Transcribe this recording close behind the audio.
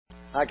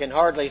I can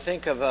hardly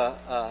think of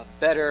a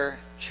better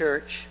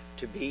church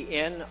to be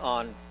in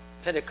on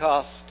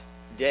Pentecost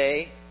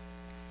Day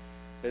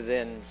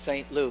than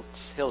St.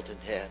 Luke's Hilton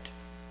Head.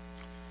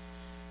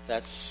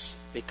 That's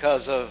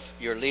because of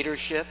your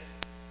leadership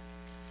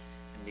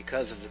and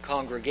because of the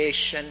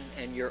congregation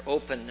and your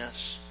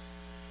openness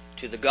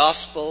to the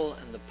gospel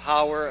and the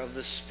power of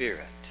the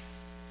Spirit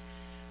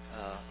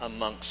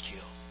amongst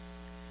you.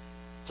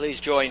 Please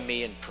join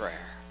me in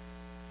prayer.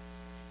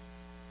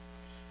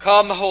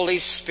 Come, Holy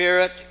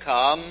Spirit,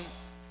 come.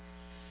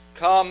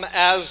 Come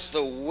as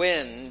the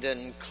wind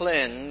and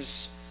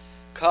cleanse.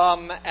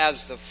 Come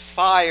as the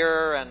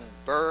fire and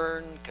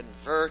burn,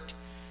 convert,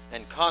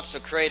 and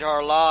consecrate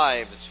our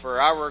lives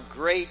for our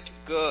great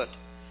good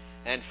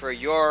and for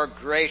your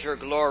greater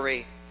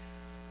glory.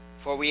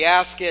 For we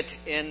ask it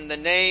in the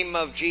name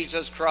of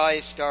Jesus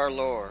Christ our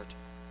Lord.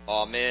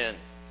 Amen.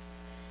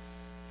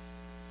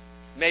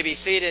 You may be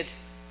seated.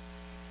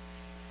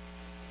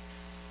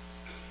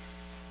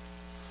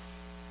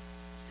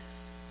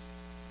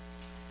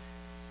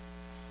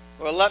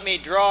 Well, let me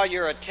draw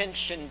your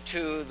attention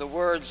to the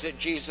words that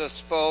Jesus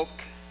spoke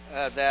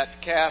that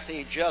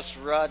Kathy just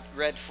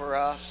read for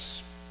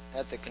us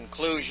at the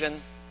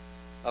conclusion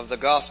of the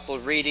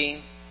gospel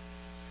reading.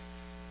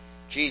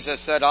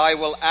 Jesus said, "I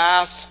will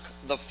ask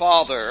the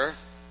Father,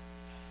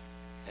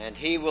 and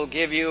He will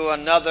give you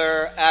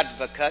another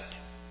advocate."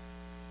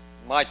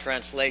 My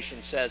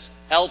translation says,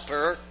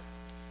 helper,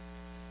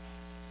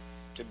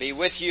 to be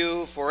with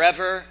you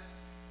forever,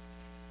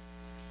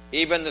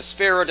 even the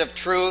Spirit of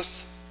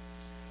truth,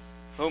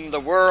 whom the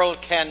world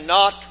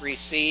cannot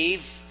receive,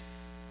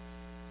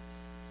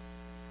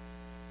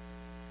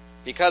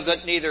 because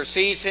it neither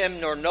sees Him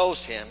nor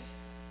knows Him.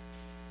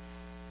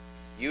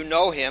 You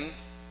know Him,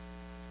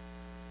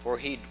 for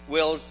He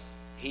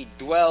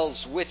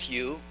dwells with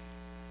you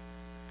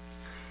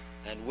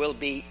and will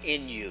be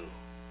in you.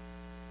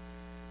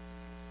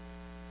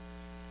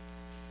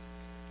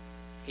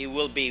 He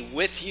will be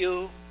with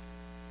you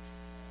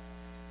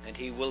and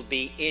He will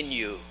be in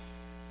you.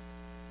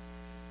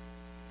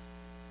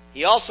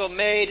 He also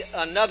made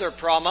another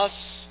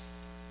promise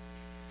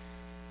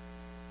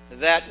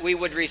that we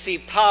would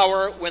receive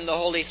power when the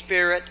Holy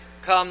Spirit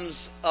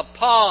comes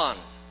upon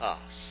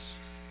us.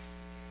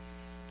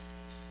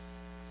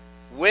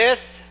 With,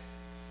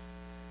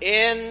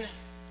 in,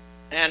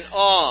 and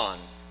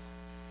on.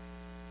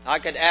 I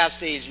could ask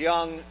these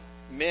young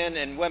men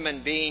and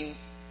women being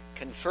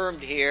confirmed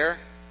here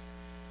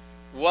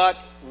what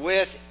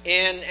with, in,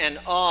 and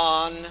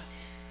on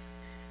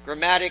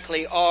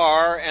grammatically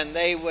are, and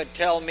they would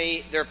tell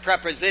me they're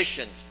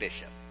prepositions,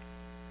 Bishop.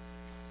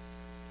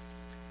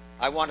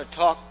 I want to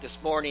talk this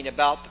morning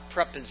about the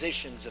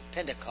prepositions of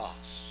Pentecost.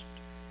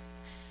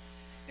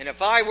 And if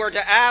I were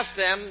to ask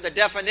them the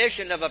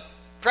definition of a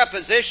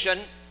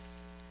preposition,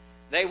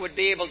 they would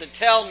be able to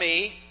tell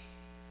me,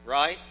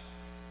 right,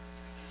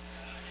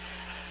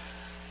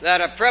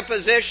 that a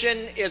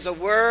preposition is a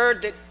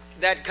word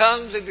that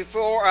comes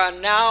before a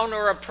noun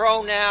or a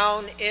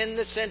pronoun in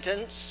the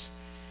sentence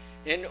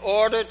in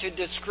order to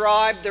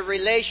describe the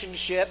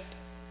relationship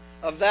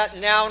of that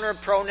noun or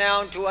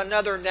pronoun to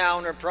another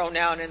noun or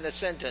pronoun in the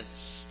sentence.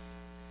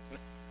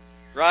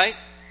 Right?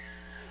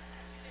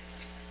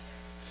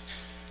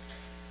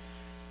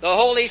 The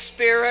Holy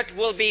Spirit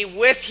will be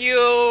with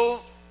you,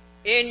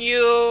 in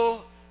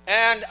you,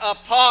 and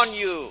upon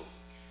you.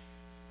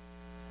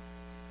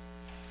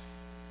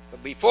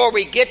 But before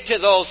we get to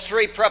those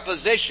three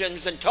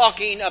prepositions and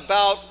talking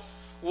about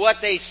what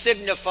they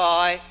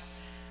signify,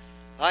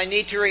 I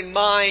need to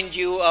remind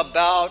you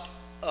about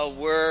a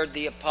word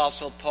the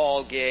Apostle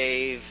Paul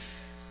gave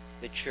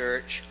the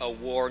church, a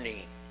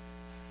warning.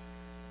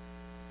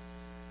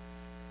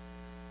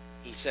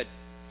 He said,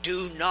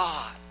 do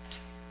not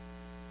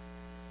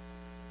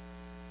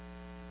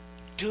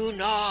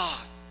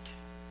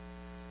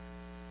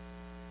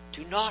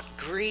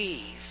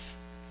grieve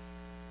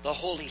the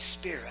Holy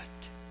Spirit,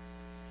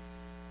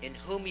 in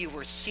whom you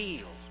were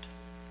sealed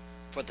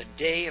for the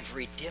day of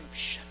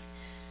redemption.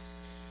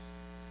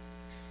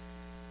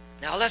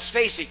 Now let's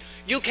face it,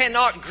 you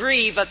cannot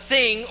grieve a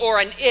thing or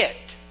an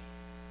it.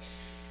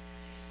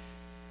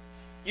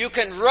 You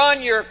can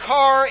run your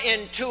car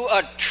into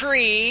a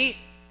tree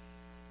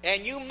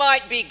and you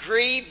might be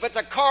grieved, but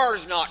the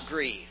car's not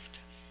grieved.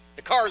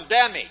 The car's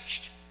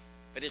damaged,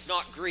 but it's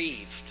not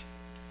grieved.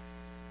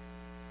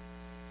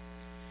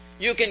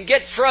 You can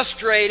get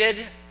frustrated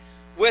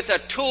with a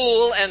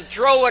tool and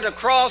throw it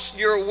across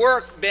your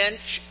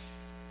workbench,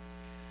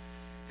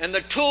 and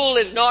the tool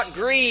is not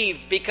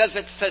grieved because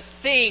it's a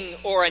thing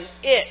or an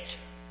it.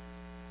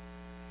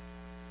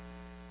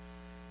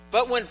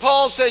 But when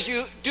Paul says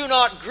you do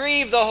not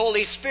grieve the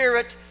Holy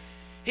Spirit,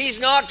 he's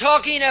not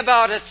talking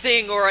about a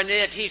thing or an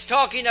it. He's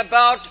talking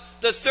about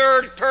the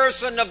third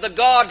person of the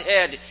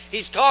Godhead.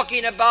 He's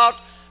talking about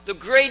the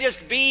greatest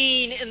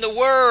being in the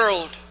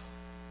world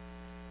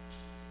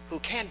who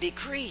can be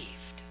grieved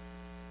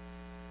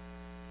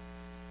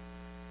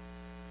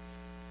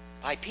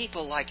by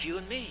people like you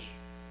and me.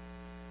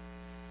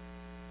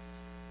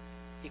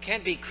 He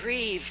can be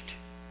grieved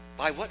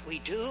by what we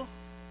do,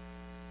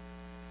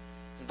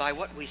 and by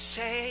what we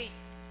say,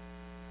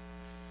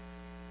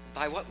 and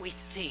by what we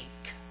think,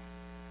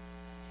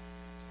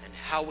 and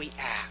how we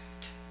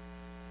act.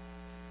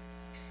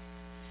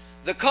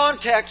 The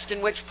context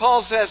in which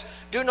Paul says,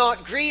 "Do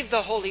not grieve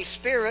the Holy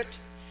Spirit,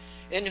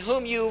 in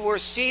whom you were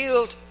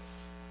sealed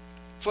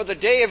for the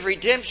day of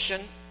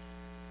redemption,"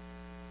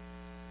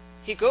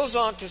 he goes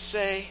on to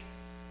say,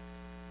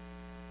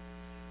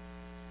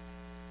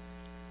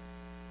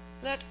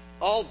 "Let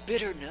all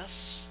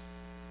bitterness,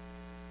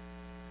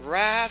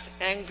 wrath,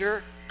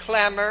 anger,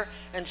 clamor,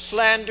 and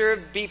slander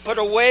be put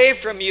away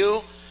from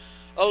you,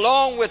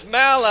 along with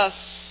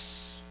malice."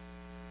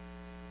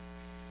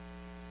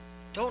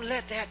 Don't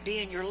let that be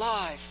in your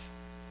life,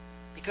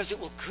 because it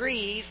will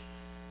grieve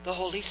the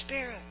Holy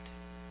Spirit.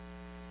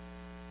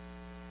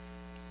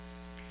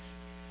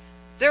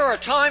 There are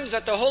times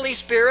that the Holy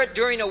Spirit,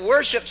 during a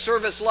worship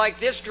service like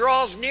this,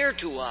 draws near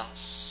to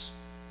us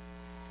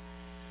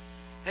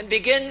and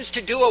begins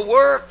to do a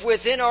work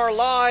within our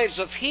lives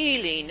of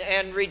healing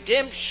and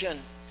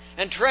redemption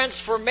and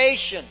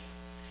transformation.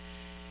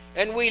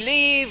 And we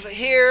leave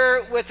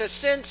here with a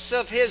sense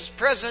of His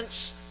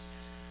presence.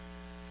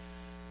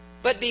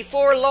 But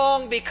before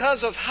long,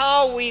 because of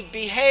how we've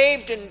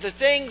behaved and the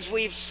things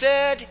we've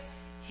said,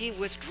 He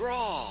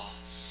withdraws.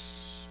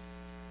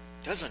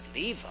 Doesn't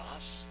leave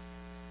us,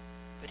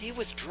 but He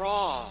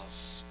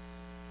withdraws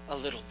a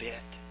little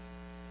bit.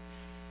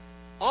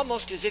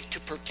 Almost as if to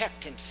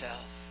protect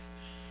Himself.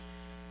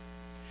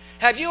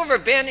 Have you ever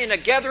been in a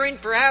gathering,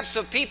 perhaps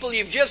of people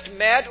you've just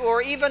met,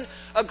 or even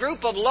a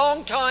group of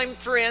longtime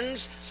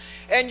friends,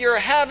 and you're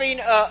having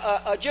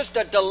just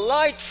a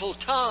delightful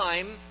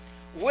time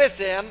with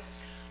them,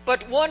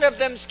 but one of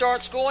them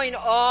starts going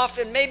off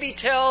and maybe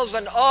tells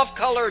an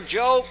off-color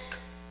joke,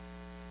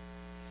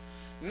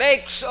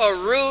 makes a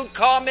rude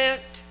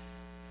comment,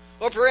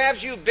 or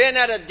perhaps you've been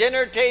at a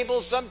dinner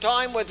table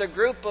sometime with a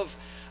group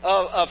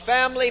of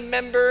family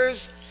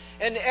members,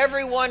 and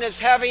everyone is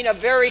having a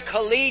very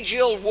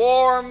collegial,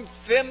 warm,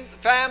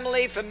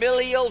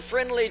 familial,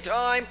 friendly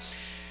time,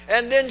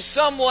 and then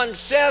someone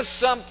says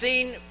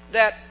something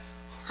that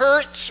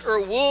hurts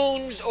or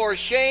wounds or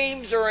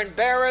shames or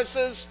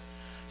embarrasses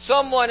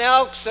someone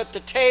else at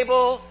the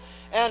table,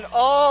 and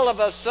all of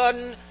a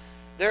sudden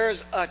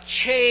there's a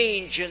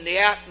change in the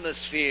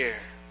atmosphere.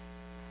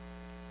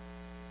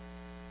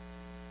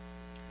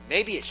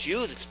 Maybe it's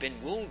you that's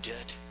been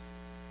wounded,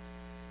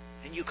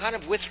 and you kind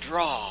of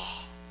withdraw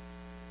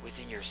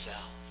within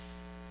yourself.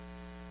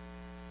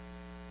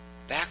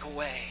 Back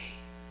away.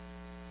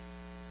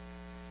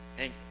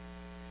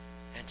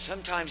 And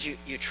sometimes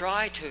you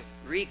try to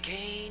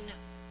regain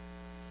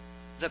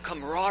the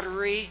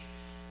camaraderie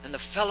and the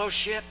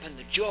fellowship and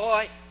the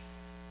joy.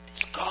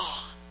 It's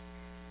gone.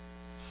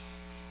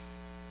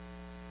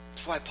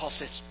 That's why Paul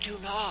says, "Do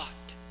not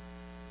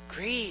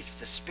grieve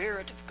the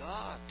Spirit of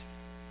God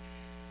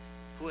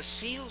who has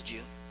sealed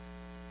you."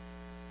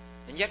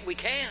 And yet we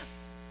can.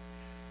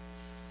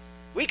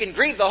 We can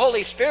grieve the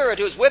Holy Spirit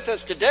who is with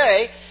us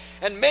today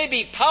and may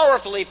be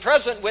powerfully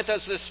present with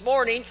us this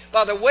morning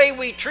by the way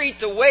we treat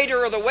the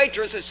waiter or the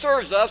waitress that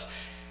serves us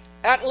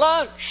at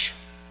lunch.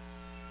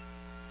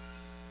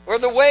 Or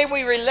the way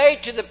we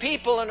relate to the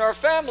people in our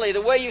family,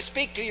 the way you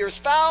speak to your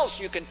spouse,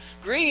 you can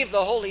grieve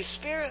the Holy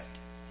Spirit.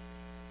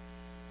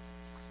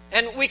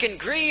 And we can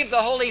grieve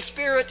the Holy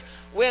Spirit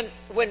when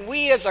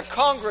we as a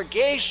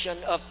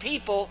congregation of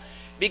people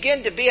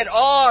begin to be at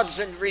odds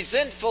and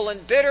resentful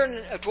and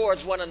bitter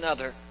towards one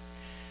another.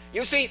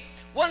 You see,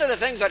 one of the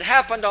things that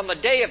happened on the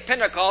day of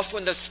Pentecost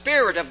when the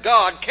Spirit of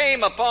God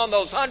came upon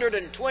those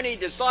 120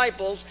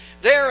 disciples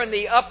there in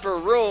the upper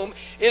room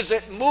is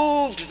it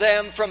moved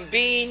them from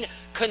being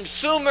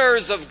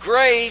consumers of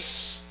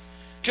grace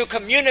to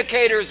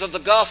communicators of the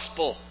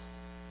gospel.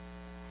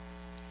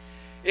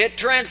 It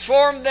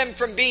transformed them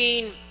from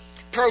being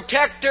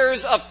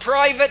protectors of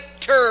private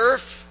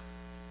turf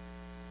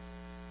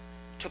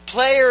to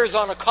players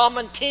on a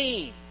common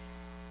team.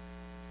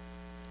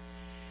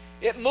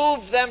 It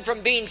moved them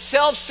from being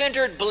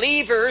self-centered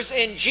believers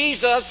in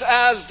Jesus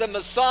as the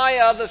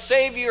Messiah, the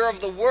Savior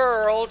of the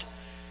world,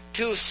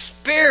 to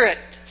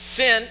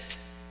Spirit-sent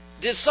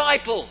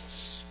disciples.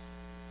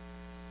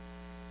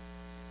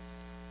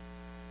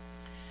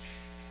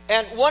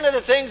 And one of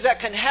the things that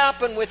can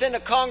happen within a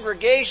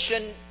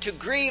congregation to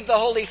grieve the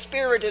Holy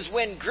Spirit is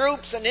when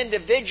groups and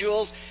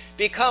individuals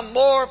become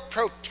more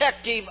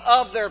protective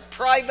of their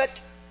private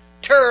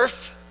turf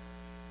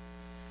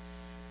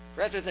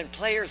rather than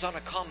players on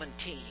a common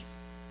team.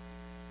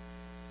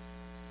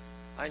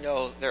 I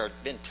know there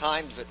have been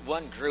times that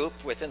one group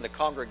within the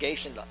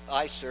congregation that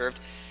I served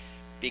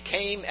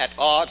became at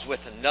odds with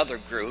another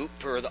group,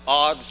 or the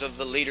odds of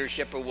the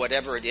leadership or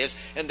whatever it is,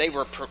 and they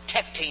were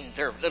protecting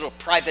their little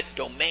private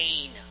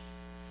domain.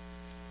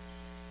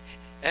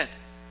 And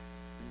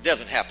it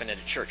doesn't happen in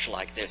a church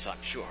like this,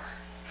 I'm sure.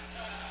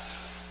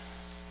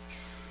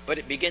 But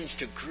it begins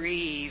to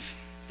grieve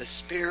the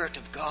Spirit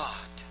of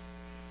God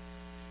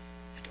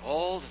and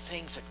all the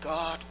things that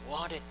God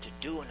wanted to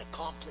do and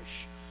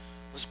accomplish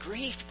was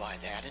grieved by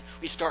that. And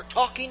we start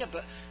talking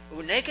about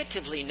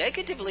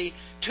negatively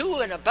to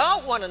and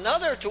about one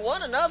another, to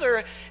one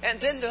another. And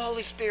then the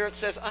Holy Spirit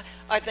says,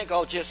 I think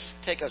I'll just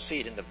take a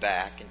seat in the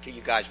back until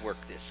you guys work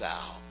this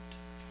out.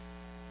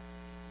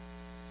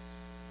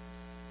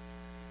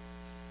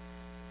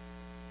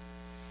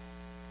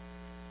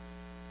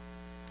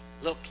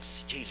 Look,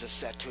 Jesus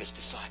said to his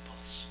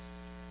disciples,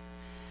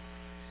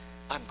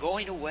 I'm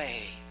going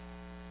away.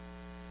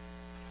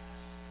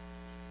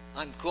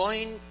 I'm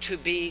going to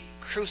be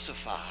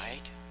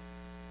crucified,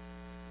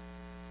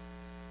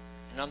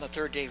 and on the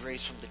third day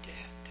raised from the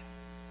dead.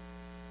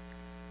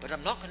 But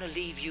I'm not going to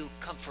leave you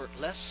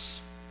comfortless.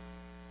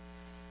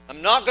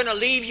 I'm not going to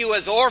leave you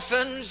as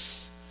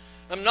orphans.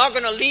 I'm not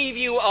going to leave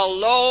you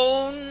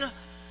alone.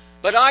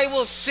 But I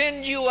will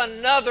send you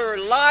another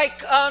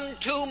like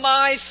unto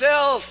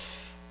myself.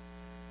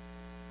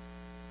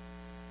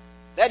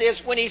 That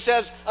is, when he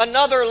says,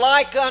 another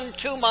like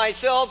unto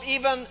myself,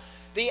 even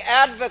the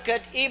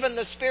advocate, even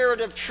the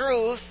Spirit of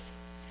truth,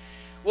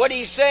 what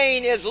he's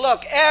saying is, look,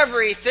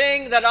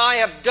 everything that I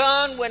have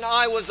done when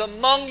I was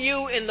among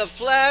you in the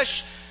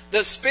flesh,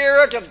 the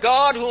Spirit of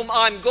God whom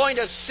I'm going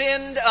to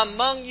send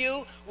among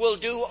you will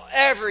do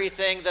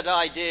everything that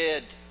I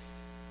did.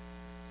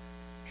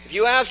 If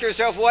you ask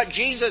yourself what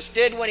Jesus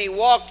did when he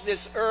walked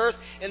this earth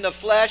in the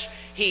flesh,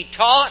 he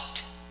taught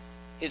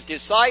his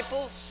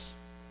disciples.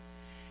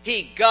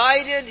 He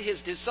guided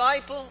his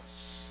disciples.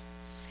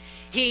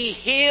 He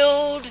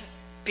healed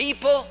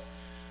people,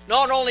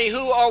 not only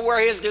who were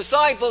his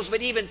disciples, but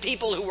even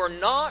people who were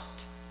not.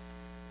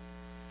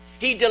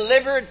 He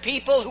delivered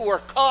people who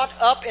were caught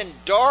up in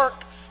dark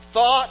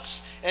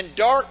thoughts and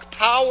dark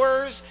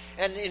powers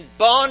and in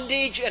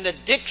bondage and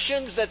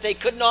addictions that they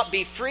could not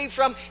be free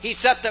from. He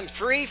set them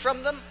free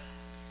from them.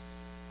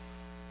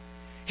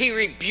 He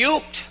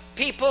rebuked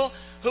people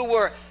who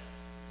were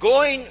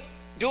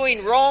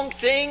doing wrong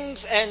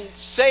things and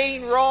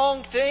saying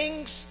wrong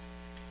things.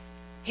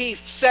 He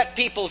set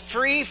people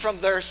free from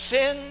their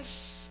sins.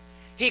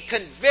 He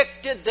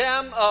convicted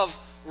them of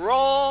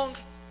wrong.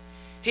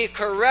 He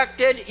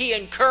corrected. He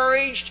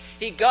encouraged.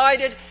 He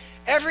guided.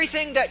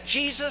 Everything that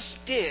Jesus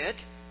did,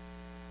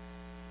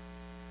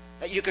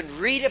 that you can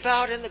read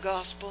about in the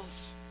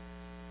Gospels,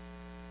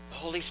 the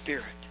Holy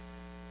Spirit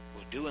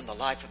will do in the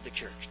life of the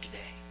church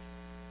today.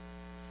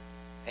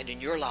 And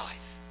in your life,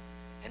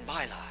 and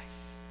my life.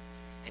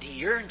 And he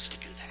yearns to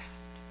do that.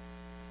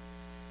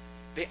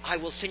 I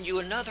will send you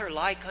another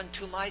like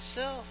unto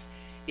myself,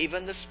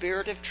 even the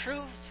Spirit of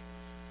truth,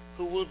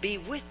 who will be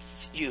with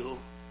you.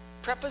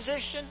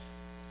 Preposition,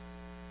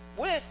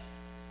 with.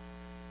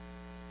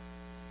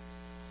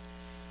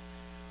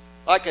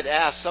 I could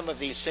ask some of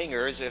these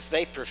singers if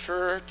they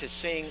prefer to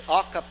sing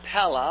a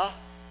cappella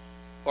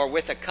or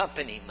with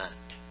accompaniment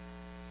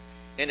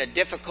in a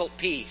difficult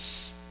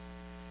piece.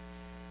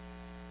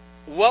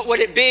 What would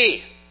it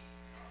be?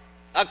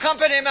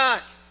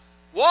 Accompaniment.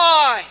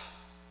 Why?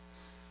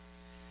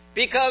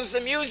 Because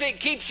the music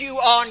keeps you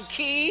on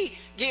key,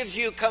 gives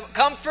you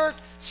comfort,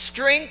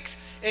 strength,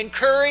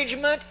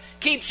 encouragement,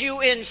 keeps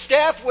you in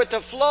step with the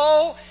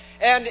flow,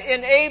 and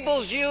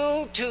enables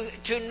you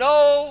to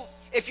know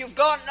if you've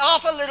gotten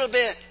off a little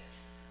bit.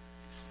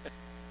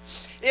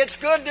 It's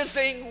good to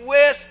sing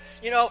with.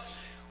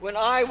 When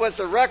I was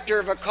the rector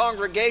of a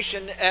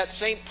congregation at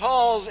St.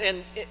 Paul's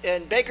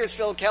in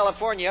Bakersfield,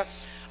 California,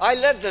 I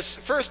led the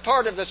first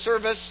part of the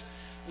service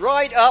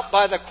right up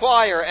by the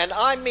choir. And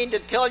I mean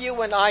to tell you,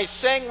 when I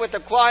sang with the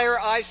choir,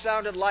 I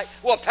sounded like,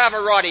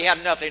 Pavarotti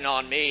had nothing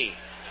on me.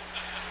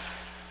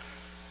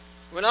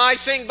 When I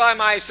sing by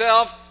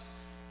myself,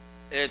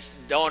 it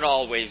don't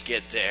always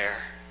get there.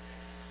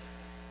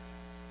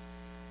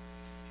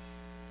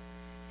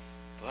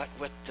 But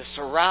with the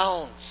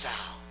surround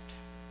sound,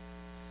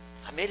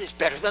 it's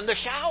better than the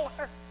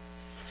shower.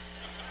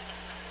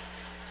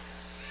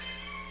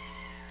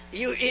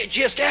 It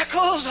just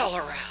echoes all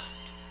around.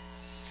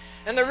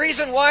 And the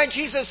reason why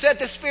Jesus said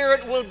the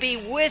Spirit will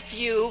be with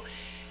you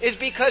is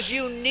because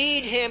you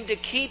need Him to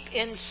keep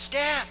in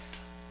step.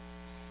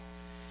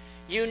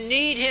 You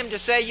need Him to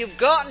say, you've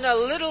gotten a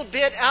little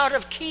bit out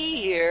of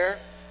key here,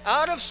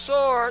 out of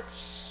sorts.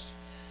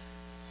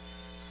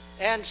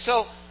 And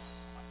so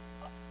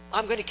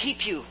I'm going to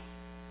keep you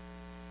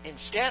in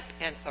step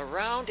and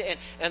around.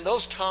 And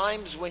those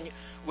times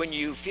when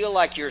you feel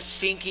like you're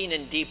sinking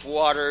in deep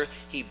water,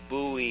 He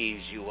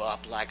buoys you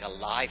up like a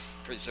life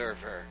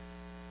preserver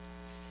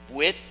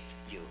with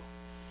you.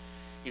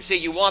 You see,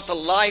 you want the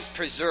life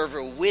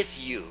preserver with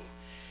you.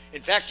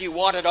 In fact, you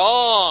want it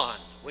on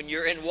when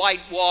you're in white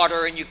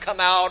water and you come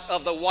out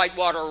of the white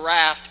water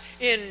raft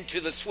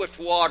into the swift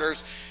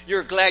waters.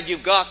 You're glad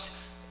you've got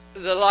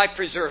the life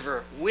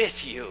preserver with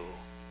you.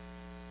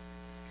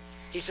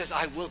 He says,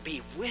 I will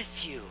be with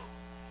you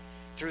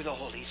through the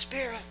Holy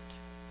Spirit.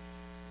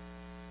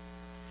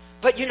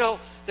 But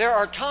there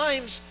are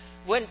times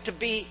when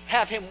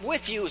have Him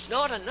with you is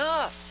not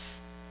enough.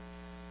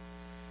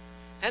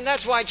 And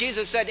that's why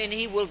Jesus said, and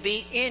He will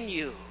be in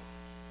you.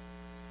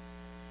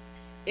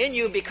 In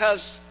you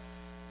because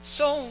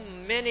So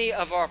many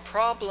of our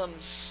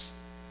problems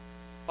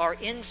are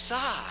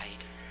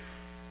inside,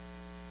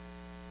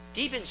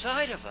 deep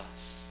inside of us.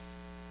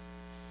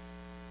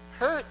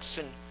 Hurts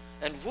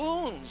and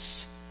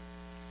wounds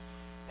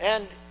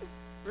and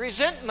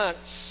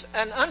resentments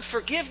and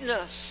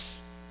unforgiveness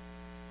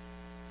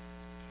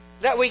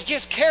that we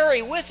just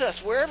carry with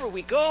us wherever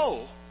we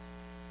go.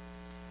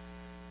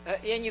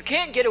 And you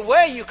can't get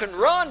away. You can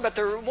run, but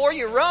the more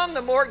you run,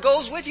 the more it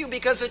goes with you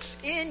because it's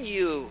in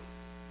you.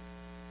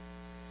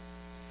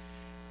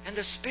 And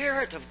the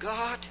Spirit of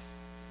God,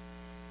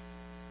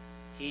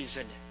 He's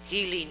a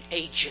healing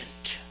agent.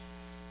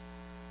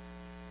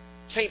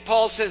 St.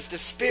 Paul says the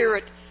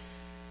Spirit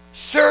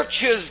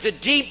searches the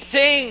deep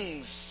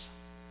things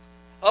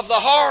of the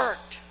heart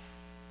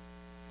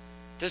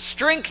to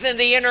strengthen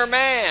the inner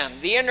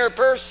man, the inner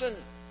person.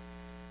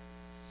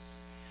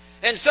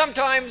 And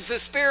sometimes the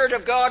Spirit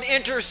of God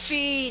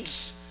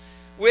intercedes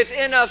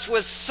within us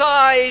with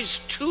sighs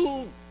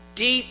too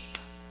deep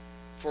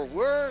for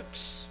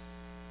words.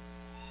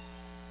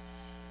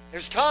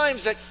 There's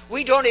times that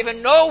we don't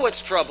even know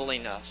what's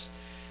troubling us,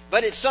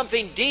 but it's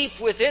something deep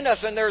within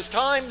us, and there's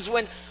times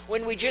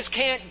when we just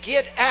can't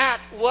get at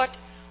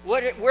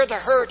where the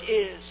hurt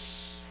is.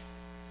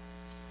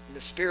 And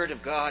the Spirit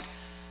of God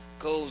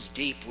goes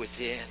deep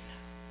within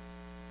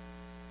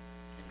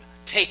and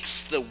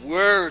takes the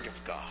Word of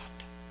God.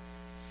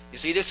 You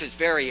see, this is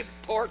very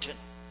important.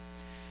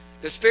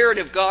 The Spirit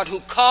of God, who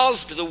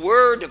caused the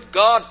Word of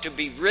God to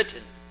be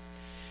written,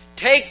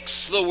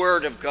 takes the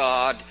Word of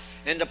God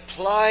and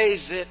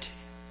applies it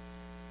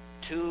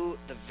to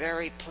the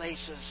very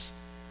places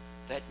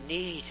that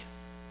need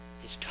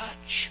His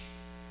touch.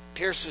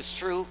 Pierces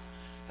through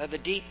the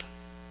deep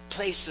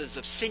places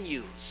of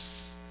sinews,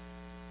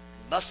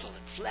 and muscle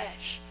and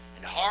flesh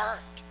and heart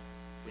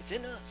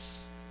within us.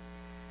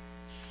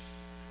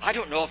 I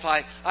don't know if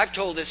I've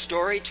told this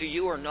story to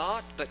you or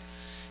not, but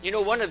you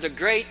know, one of the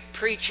great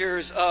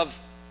preachers of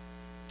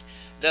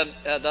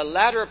the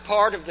latter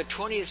part of the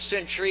 20th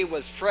century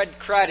was Fred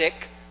Craddock,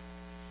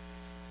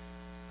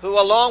 who,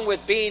 along with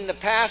being the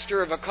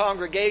pastor of a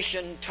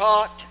congregation,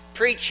 taught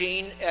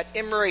preaching at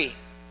Emory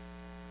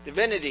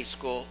Divinity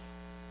School.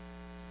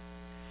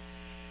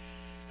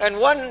 And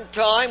one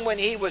time when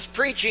he was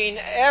preaching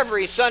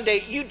every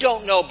Sunday, you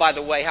don't know, by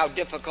the way, how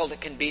difficult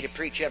it can be to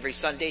preach every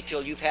Sunday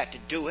till you've had to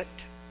do it.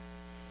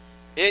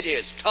 It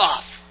is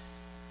tough.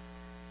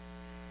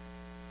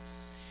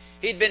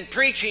 He'd been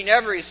preaching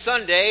every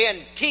Sunday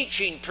and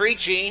teaching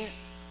preaching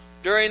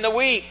during the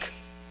week.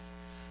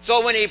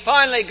 So when he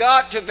finally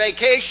got to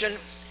vacation,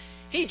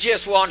 he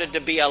just wanted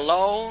to be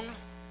alone.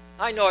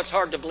 I know it's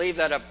hard to believe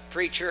that a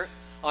preacher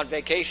on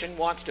vacation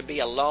wants to be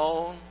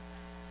alone,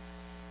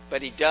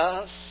 but he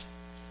does.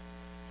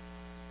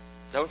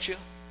 Don't you?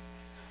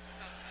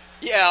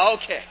 Yeah,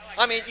 okay.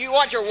 I mean, you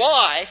want your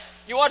wife,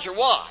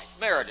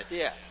 Meredith,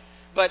 yes.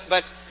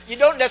 But you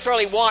don't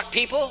necessarily want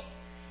people,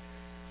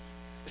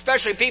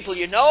 especially people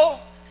you know.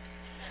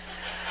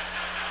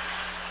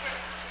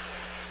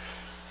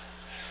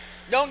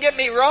 Don't get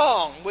me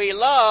wrong. We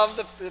love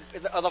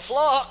the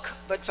flock,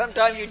 but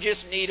sometimes you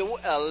just need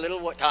a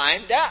little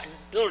time,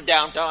 little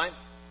downtime.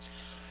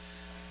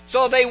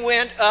 So they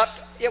went up.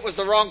 It was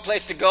the wrong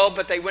place to go,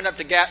 but they went up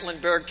to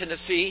Gatlinburg,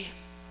 Tennessee.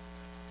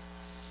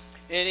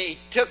 And he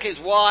took his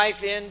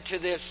wife into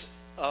this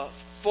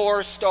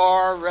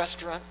 4-star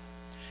restaurant.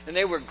 And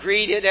they were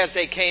greeted as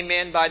they came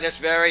in by this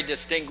very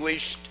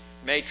distinguished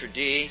maitre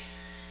d',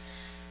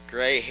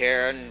 gray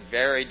hair and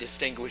very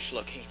distinguished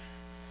looking.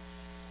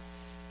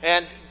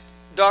 And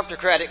Dr.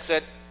 Craddock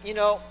said, "You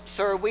know,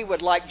 sir, we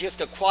would like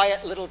just a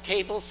quiet little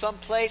table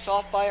someplace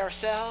off by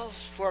ourselves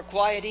for a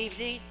quiet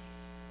evening."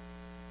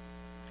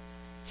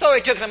 So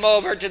he took them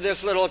over to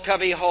this little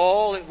cubby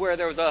hole where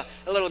there was a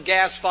little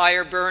gas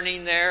fire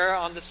burning there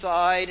on the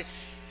side.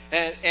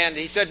 And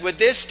he said, "Would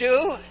this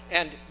do?"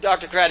 And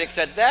Dr. Craddock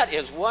said, "That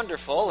is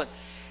wonderful."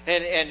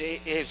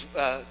 And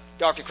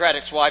Dr.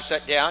 Craddock's wife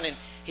sat down, and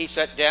he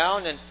sat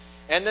down,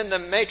 and then the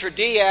maitre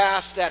d'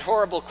 asked that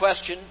horrible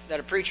question that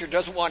a preacher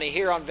doesn't want to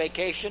hear on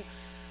vacation.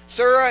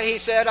 "Sir," he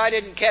said, "I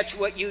didn't catch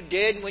what you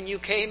did when you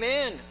came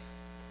in."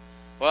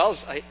 Well,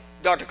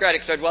 Dr.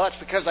 Craddock said, "Well, that's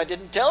because I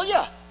didn't tell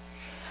you."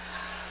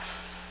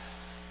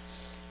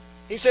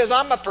 He says,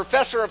 "I'm a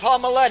professor of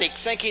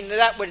homiletics," thinking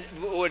that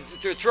would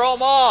throw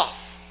him off.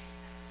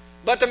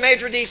 But the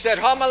maitre d' said,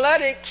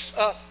 "Homiletics,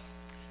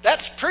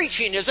 that's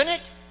preaching, isn't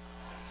it?"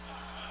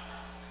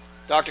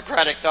 Dr.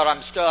 Craddock thought,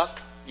 "I'm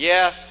stuck."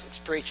 "Yes, it's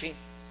preaching."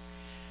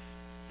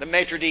 The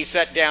maitre d'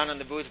 sat down in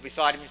the booth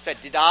beside him and said,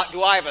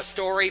 Do I have a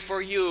story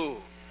for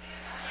you?"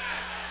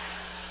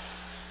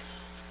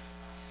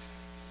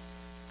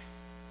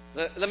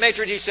 The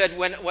maitre d' said,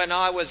 when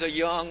I was a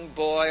young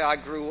boy, I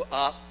grew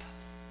up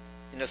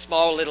in a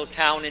small little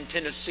town in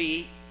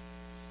Tennessee.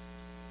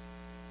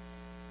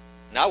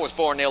 And I was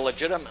born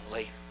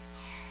illegitimately.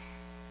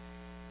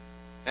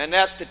 And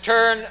at the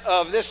turn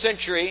of this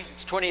century,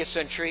 it's 20th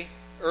century,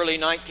 early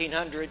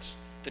 1900s,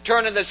 the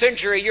turn of the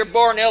century, you're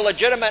born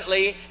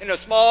illegitimately in a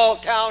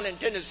small town in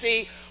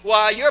Tennessee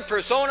why, you're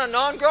persona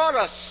non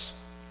gratis.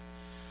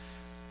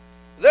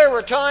 There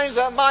were times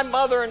that my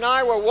mother and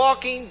I were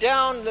walking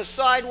down the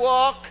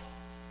sidewalk,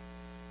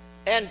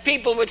 and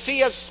people would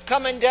see us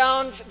coming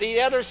down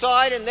the other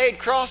side, and they'd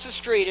cross the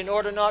street in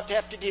order not to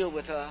have to deal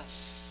with us.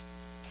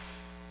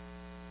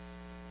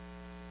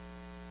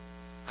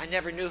 I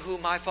never knew who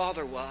my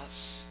father was,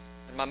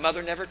 and my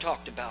mother never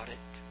talked about it.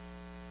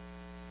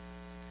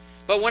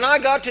 But when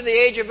I got to the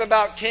age of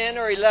about 10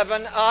 or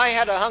 11, I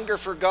had a hunger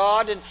for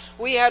God, and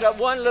we had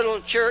one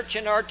little church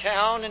in our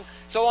town, and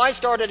so I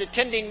started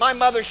attending. My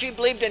mother, she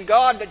believed in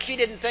God, but she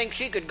didn't think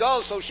she could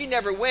go, so she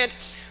never went.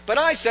 But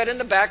I sat in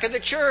the back of the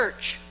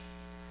church.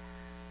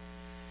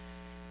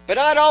 But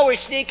I'd always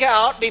sneak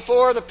out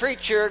before the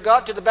preacher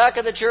got to the back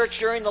of the church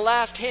during the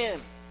last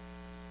hymn.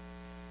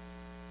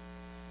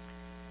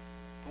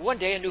 But one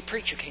day a new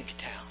preacher came to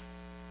town.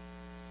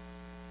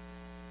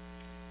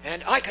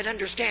 And I could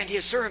understand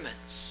his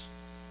sermons.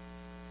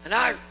 And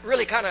I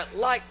really kind of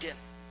liked him.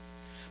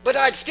 But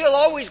I'd still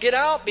always get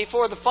out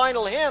before the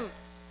final hymn.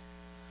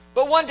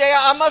 But one day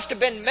I must have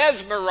been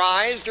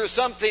mesmerized or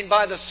something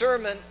by the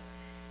sermon.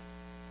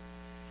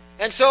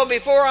 And so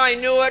before I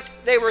knew it,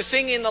 they were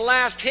singing the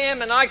last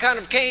hymn, and I kind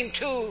of came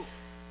to.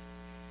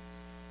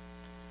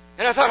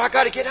 And I thought, I've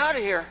got to get out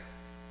of here.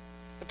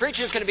 The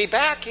preacher's going to be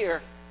back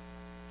here.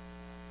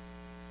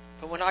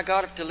 But when I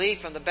got up to leave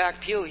from the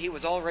back pew, he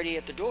was already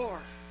at the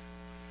door.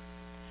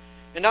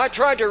 And I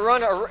tried to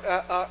run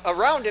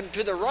around him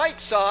to the right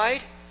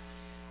side,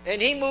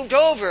 and he moved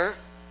over.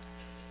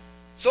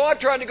 So I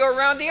tried to go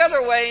around the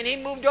other way, and he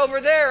moved over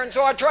there. And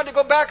so I tried to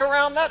go back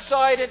around that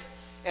side,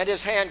 and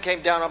his hand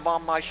came down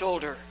upon my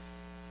shoulder.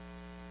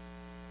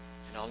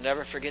 And I'll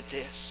never forget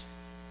this.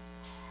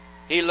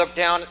 He looked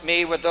down at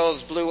me with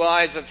those blue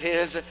eyes of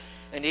his,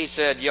 and he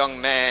said,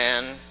 "Young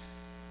man,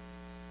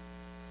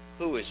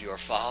 who is your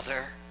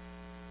father?"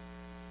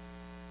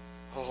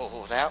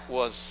 Oh, that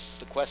was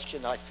the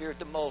question I feared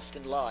the most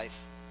in life.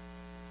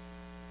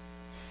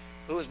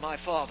 Who is my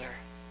father?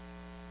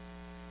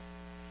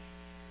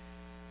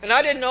 And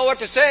I didn't know what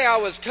to say. I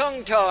was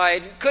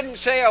tongue-tied, couldn't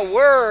say a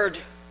word.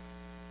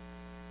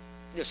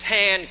 His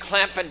hand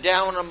clamping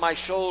down on my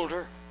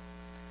shoulder.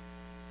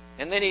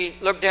 And then he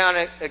looked down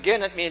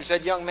again at me and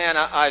said, "Young man,"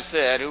 I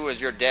said, "who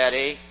is your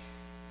daddy?"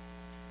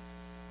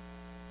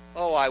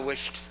 Oh, I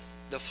wished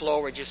the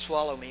floor would just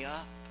swallow me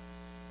up.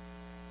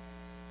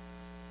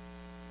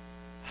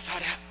 I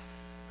thought,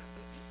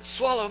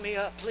 swallow me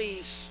up,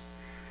 please.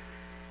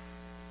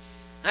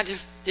 I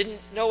just didn't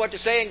know what to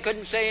say and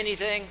couldn't say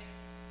anything.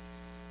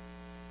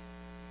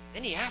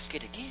 Then he asked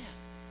it again.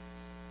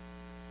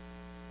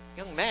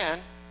 "Young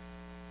man,"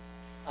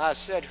 I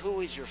said,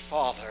 "who is your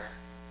father?"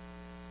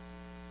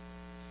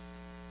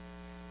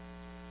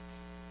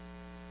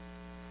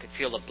 I could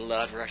feel the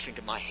blood rushing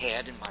to my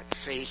head and my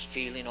face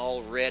feeling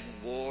all red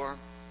and warm.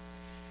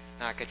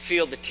 I could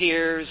feel the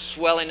tears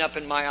swelling up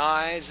in my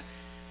eyes.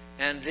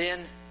 And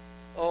then,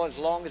 as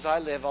long as I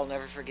live, I'll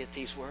never forget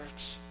these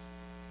words.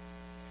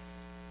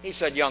 He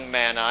said, "Young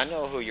man, I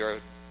know who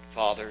your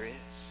father is."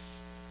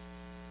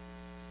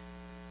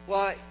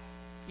 Why,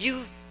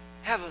 you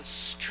have a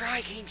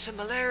striking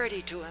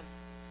similarity to him.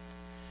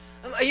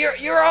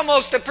 You're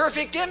almost a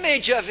perfect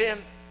image of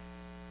him.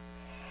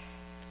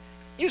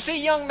 You see,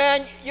 young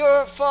man,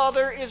 your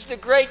father is the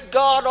great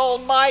God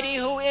Almighty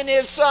who in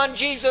His Son,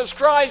 Jesus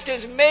Christ,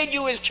 has made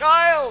you His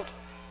child.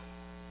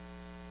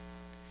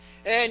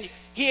 And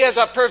He has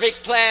a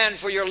perfect plan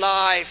for your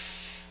life.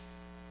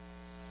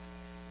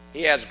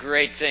 He has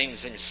great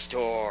things in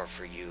store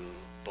for you,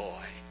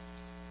 boy.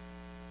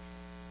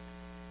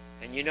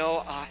 And you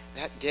know,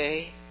 that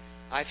day,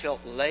 I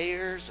felt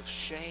layers of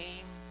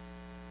shame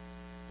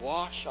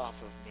wash off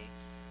of me.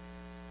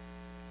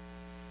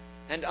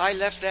 And I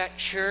left that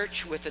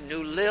church with a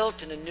new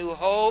lilt and a new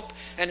hope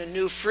and a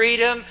new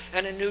freedom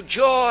and a new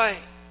joy.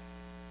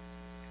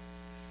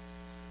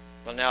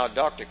 Well, now,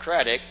 Dr.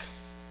 Craddock,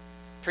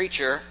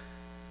 preacher,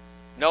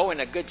 knowing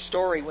a good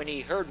story when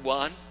he heard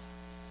one,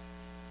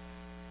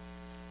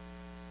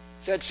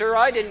 said, "Sir,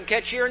 I didn't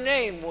catch your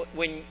name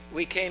when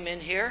we came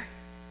in here."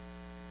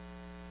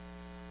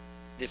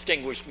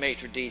 Distinguished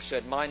maitre d'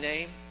 said, "My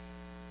name?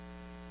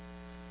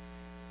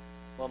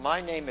 Well, my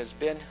name is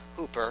Ben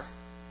Hooper.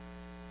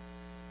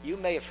 You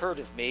may have heard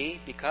of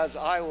me because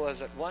I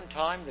was at one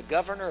time the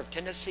governor of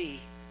Tennessee.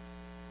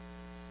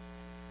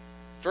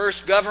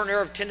 First governor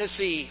of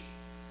Tennessee,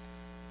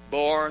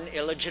 born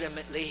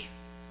illegitimately.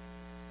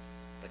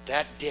 But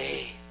that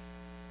day,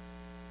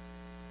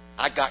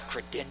 I got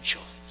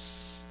credentials.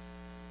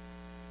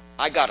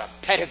 I got a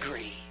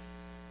pedigree.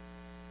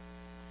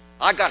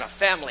 I got a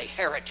family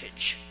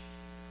heritage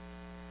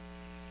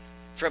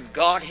from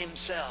God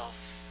Himself.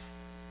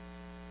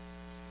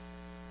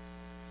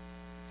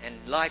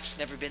 And life's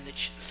never been the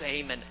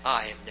same, and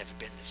I have never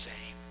been the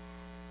same."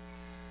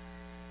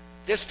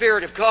 The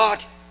Spirit of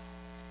God,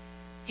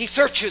 He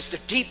searches the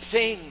deep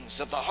things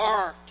of the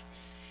heart.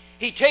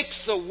 He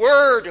takes the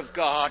Word of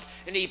God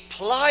and He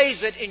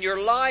applies it in your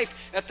life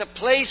at the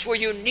place where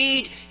you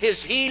need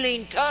His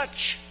healing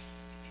touch.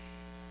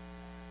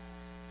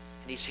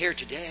 He's here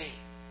today.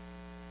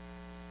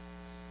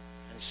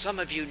 And some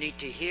of you need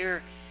to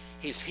hear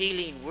His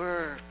healing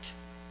word.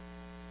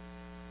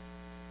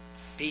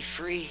 Be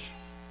free.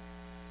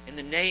 In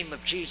the name of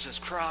Jesus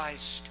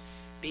Christ,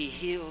 be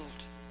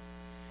healed.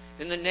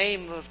 In the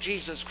name of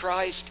Jesus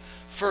Christ,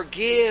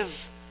 forgive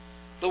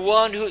the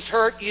one who's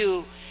hurt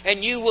you,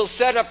 and you will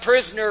set a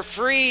prisoner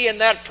free,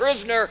 and that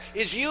prisoner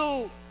is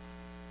you.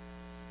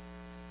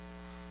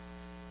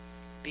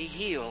 Be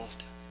healed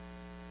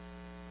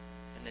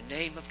in the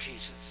name of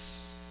Jesus.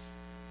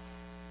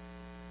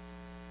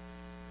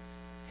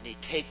 And He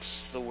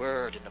takes the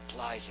word and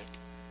applies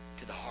it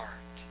to the heart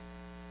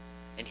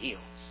and heals.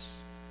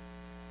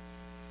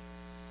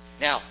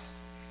 Now,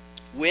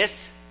 with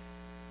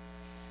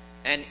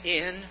and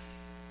in,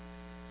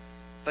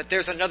 but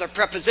there's another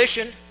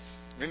preposition.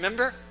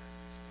 Remember?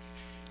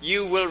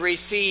 You will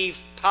receive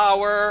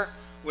power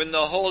when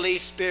the Holy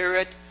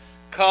Spirit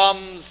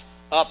comes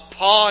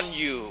upon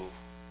you.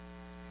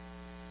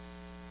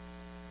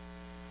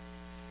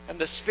 And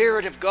the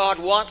Spirit of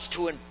God wants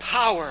to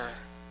empower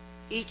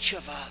each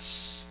of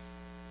us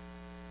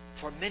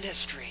for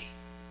ministry.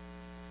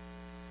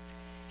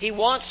 He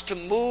wants to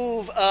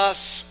move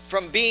us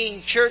from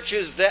being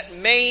churches that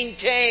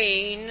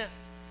maintain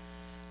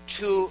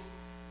to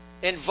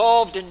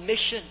involved in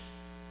mission.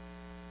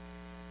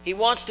 He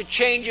wants to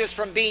change us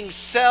from being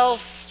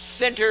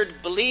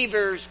self-centered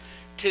believers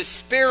to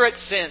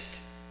Spirit-sent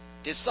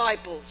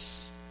disciples.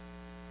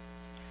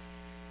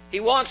 He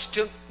wants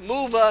to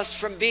move us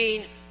from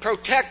being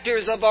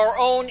protectors of our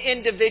own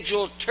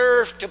individual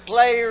turf to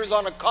players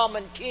on a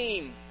common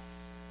team.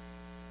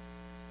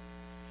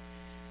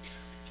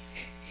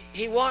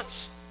 He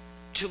wants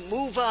to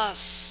move us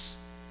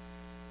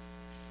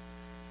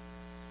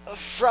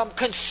from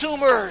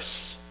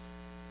consumers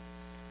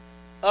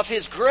of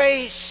His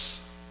grace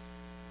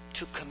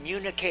to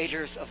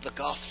communicators of the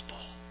gospel.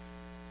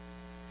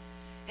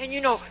 And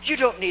you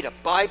don't need a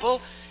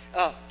Bible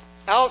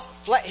out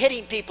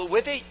hitting people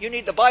with it. You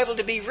need the Bible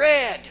to be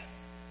read,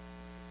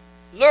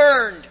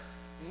 learned,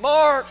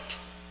 marked,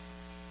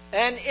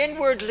 and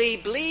inwardly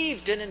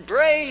believed and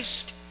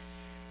embraced.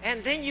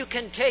 And then you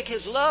can take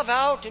His love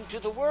out into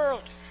the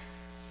world.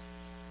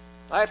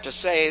 I have to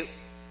say,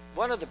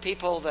 one of the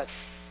people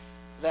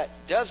that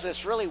does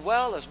this really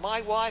well is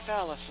my wife,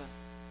 Allison.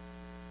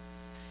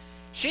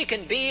 She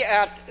can be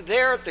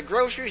there at the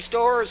grocery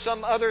store or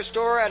some other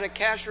store at a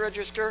cash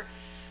register,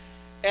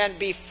 and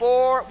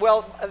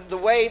the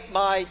way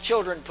my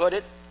children put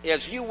it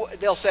is,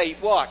 they'll say,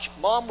 watch,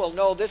 Mom will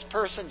know this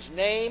person's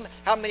name,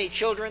 how many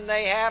children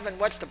they have, and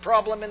what's the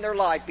problem in their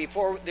life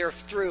before they're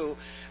through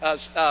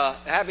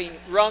having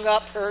rung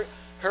up her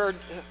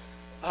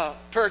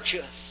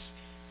purchase.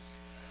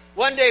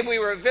 One day we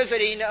were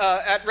visiting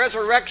at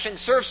Resurrection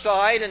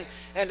Surfside,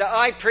 and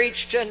I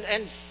preached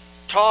and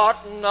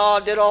taught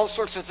and did all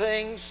sorts of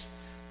things.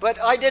 But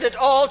I did it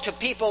all to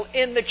people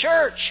in the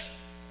church.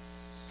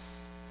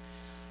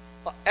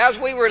 As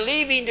we were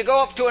leaving to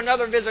go up to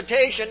another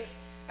visitation,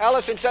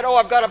 Allison said,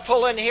 I've got to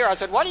pull in here. I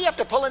said, why do you have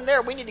to pull in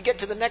there? We need to get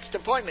to the next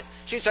appointment.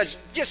 She says,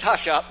 just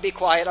hush up, be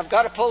quiet. I've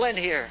got to pull in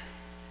here.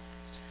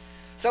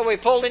 So we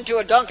pulled into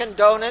a Dunkin'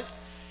 Donut,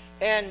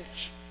 and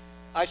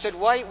I said,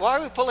 why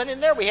are we pulling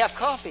in there? We have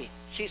coffee.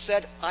 She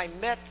said, I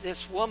met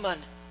this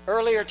woman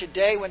earlier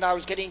today when I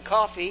was getting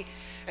coffee,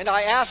 and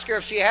I asked her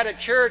if she had a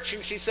church,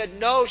 and she said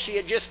no, she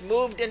had just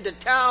moved into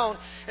town,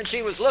 and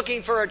she was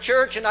looking for a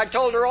church, and I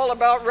told her all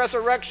about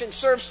Resurrection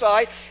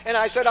Surfside, and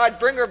I said I'd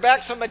bring her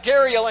back some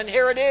material, and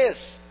here it is.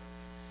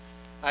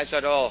 I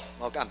said,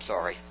 I'm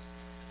sorry.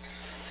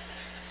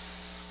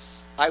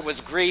 I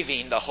was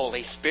grieving the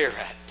Holy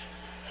Spirit.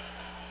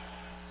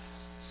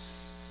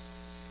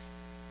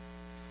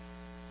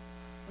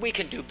 We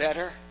can do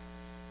better.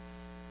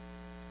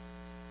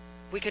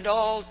 We can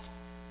all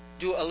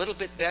do a little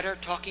bit better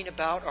talking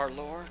about our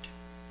Lord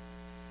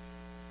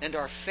and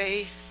our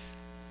faith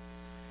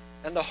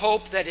and the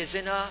hope that is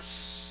in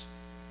us.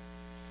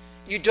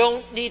 You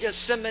don't need a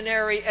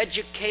seminary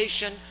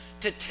education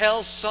to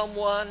tell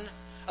someone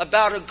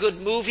about a good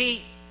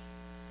movie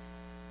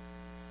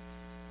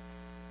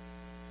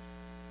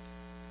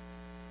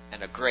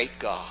and a great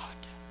God.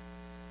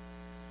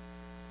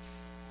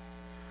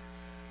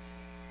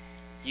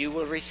 You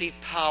will receive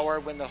power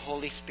when the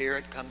Holy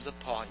Spirit comes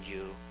upon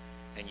you,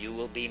 and you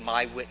will be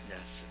my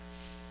witnesses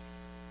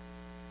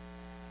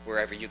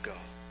wherever you go.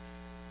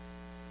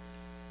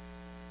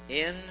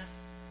 In,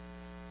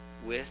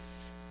 with,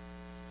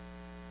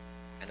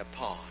 and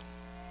upon.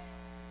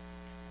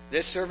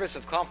 This service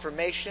of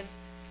confirmation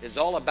is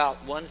all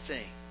about one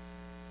thing.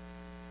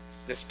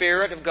 The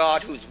Spirit of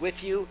God who's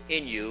with you,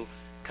 in you,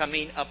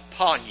 coming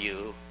upon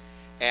you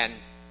and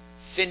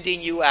sending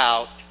you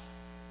out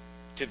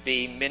to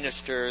be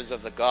ministers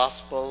of the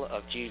gospel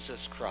of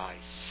Jesus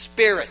Christ.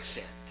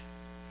 Spirit-sent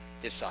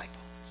disciples.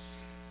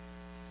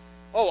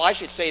 I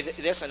should say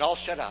this and I'll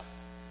shut up.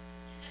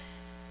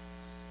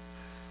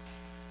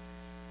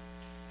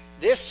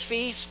 This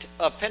feast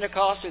of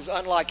Pentecost is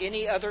unlike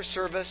any other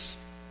service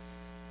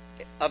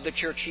of the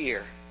church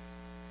year.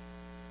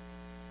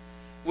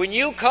 When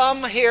you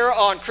come here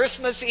on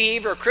Christmas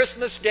Eve or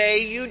Christmas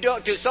Day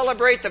to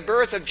celebrate the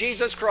birth of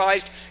Jesus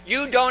Christ,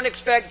 you don't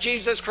expect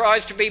Jesus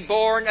Christ to be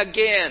born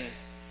again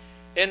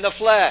in the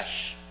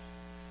flesh.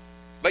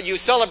 But you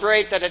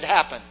celebrate that it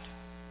happened.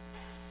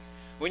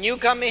 When you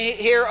come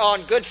here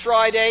on Good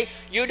Friday,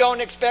 you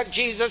don't expect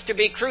Jesus to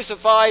be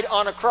crucified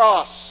on a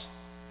cross.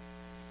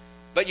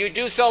 But you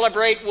do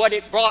celebrate what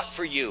it brought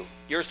for you,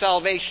 your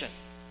salvation.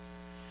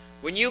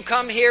 When you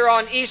come here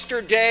on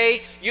Easter Day,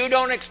 you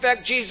don't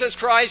expect Jesus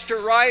Christ to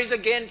rise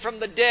again from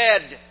the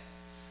dead.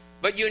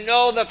 But you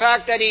know the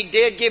fact that He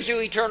did gives you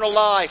eternal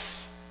life.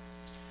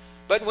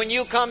 But when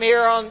you come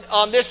here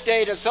on this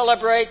day to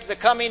celebrate the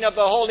coming of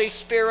the Holy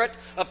Spirit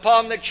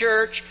upon the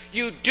church,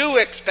 you do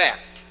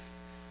expect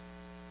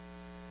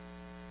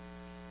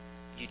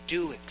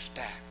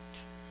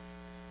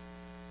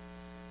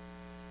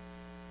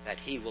that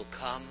He will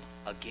come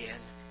again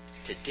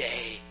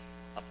today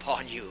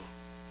upon you,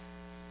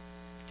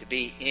 to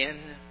be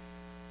in,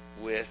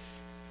 with,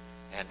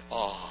 and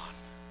on.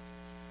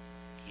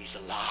 He's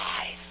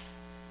alive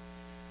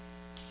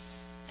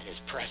and is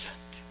present.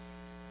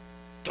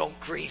 Don't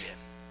grieve Him,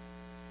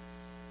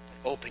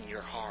 but open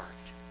your heart,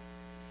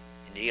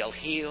 and He'll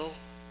heal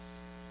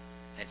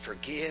and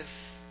forgive,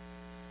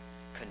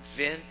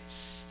 convince,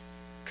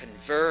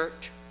 convert,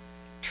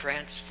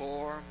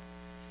 transform,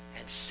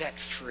 and set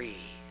free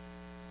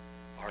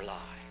our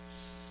lives.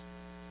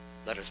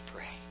 Let us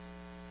pray.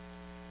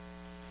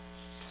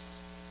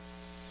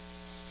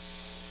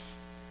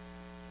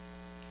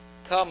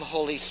 Come,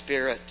 Holy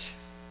Spirit.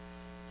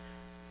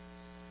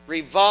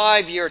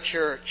 Revive your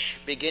church,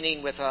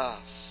 beginning with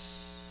us.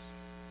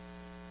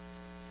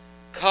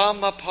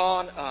 Come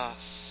upon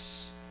us.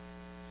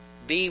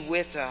 Be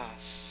with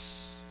us.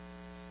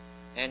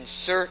 And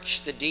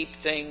search the deep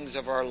things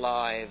of our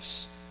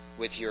lives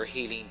with your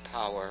healing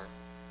power.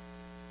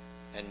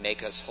 And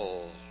make us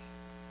whole,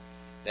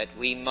 that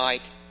we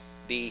might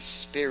be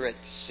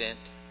Spirit-sent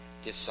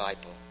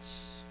disciples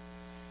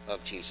of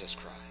Jesus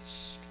Christ.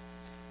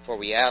 For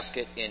we ask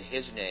it in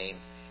His name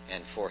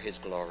and for His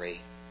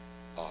glory.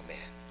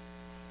 Amen.